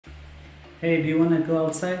Hey, do you want to go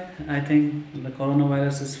outside? I think the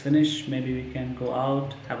coronavirus is finished. Maybe we can go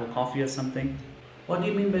out, have a coffee or something. What do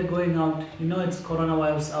you mean by going out? You know it's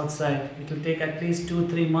coronavirus outside. It will take at least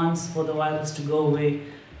 2-3 months for the virus to go away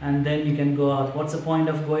and then you can go out. What's the point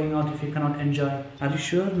of going out if you cannot enjoy? Are you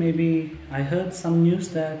sure? Maybe I heard some news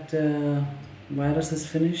that virus is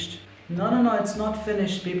finished. No, it's not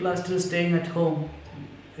finished. People are still staying at home.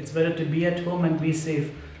 It's better to be at home and be safe.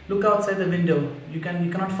 Look outside the window. You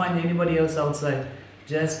cannot find anybody else outside.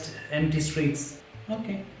 Just empty streets.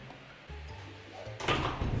 Okay.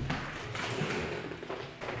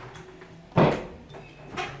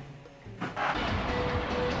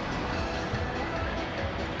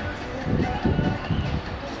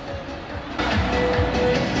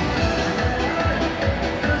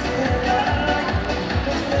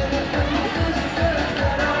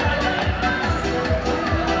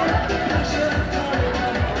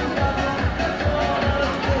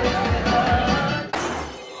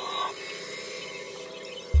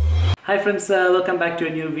 Hi friends, welcome back to a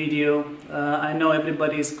new video. I know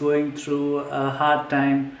everybody is going through a hard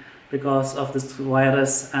time because of this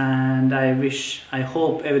virus, and I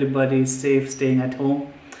hope everybody is safe staying at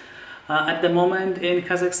home. At the moment in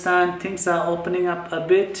Kazakhstan, things are opening up a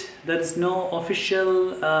bit. There is no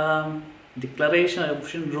official declaration or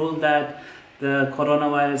official rule that the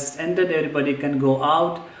coronavirus ended, everybody can go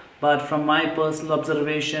out. But from my personal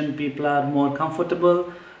observation, people are more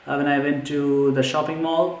comfortable. When I went to the shopping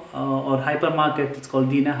mall or hypermarket, it's called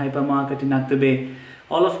Dina hypermarket in Aktobe.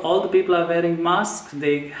 All the people are wearing masks.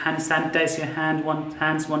 They hand sanitize your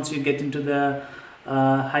hands once you get into the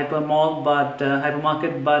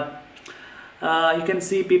hypermarket. But you can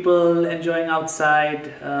see people enjoying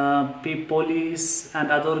outside. Police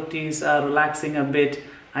and authorities are relaxing a bit.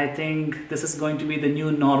 I think this is going to be the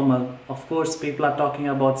new normal. Of course, people are talking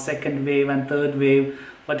about second wave and third wave.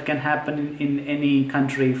 What can happen in any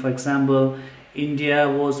country. For example, India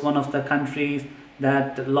was one of the countries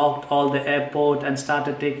that locked all the airport and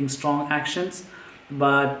started taking strong actions.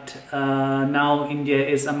 But now India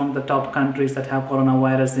is among the top countries that have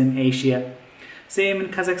coronavirus in Asia. Same in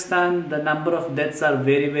Kazakhstan, the number of deaths are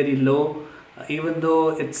very low. Even though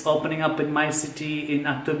it's opening up in my city in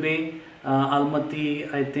Aktobe, Almaty,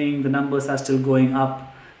 I think the numbers are still going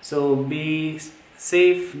up. So be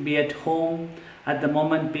safe, be at home. At the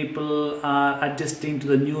moment, people are adjusting to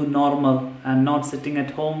the new normal and not sitting at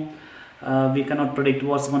home. We cannot predict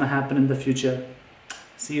what's going to happen in the future.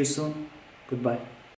 See you soon. Goodbye.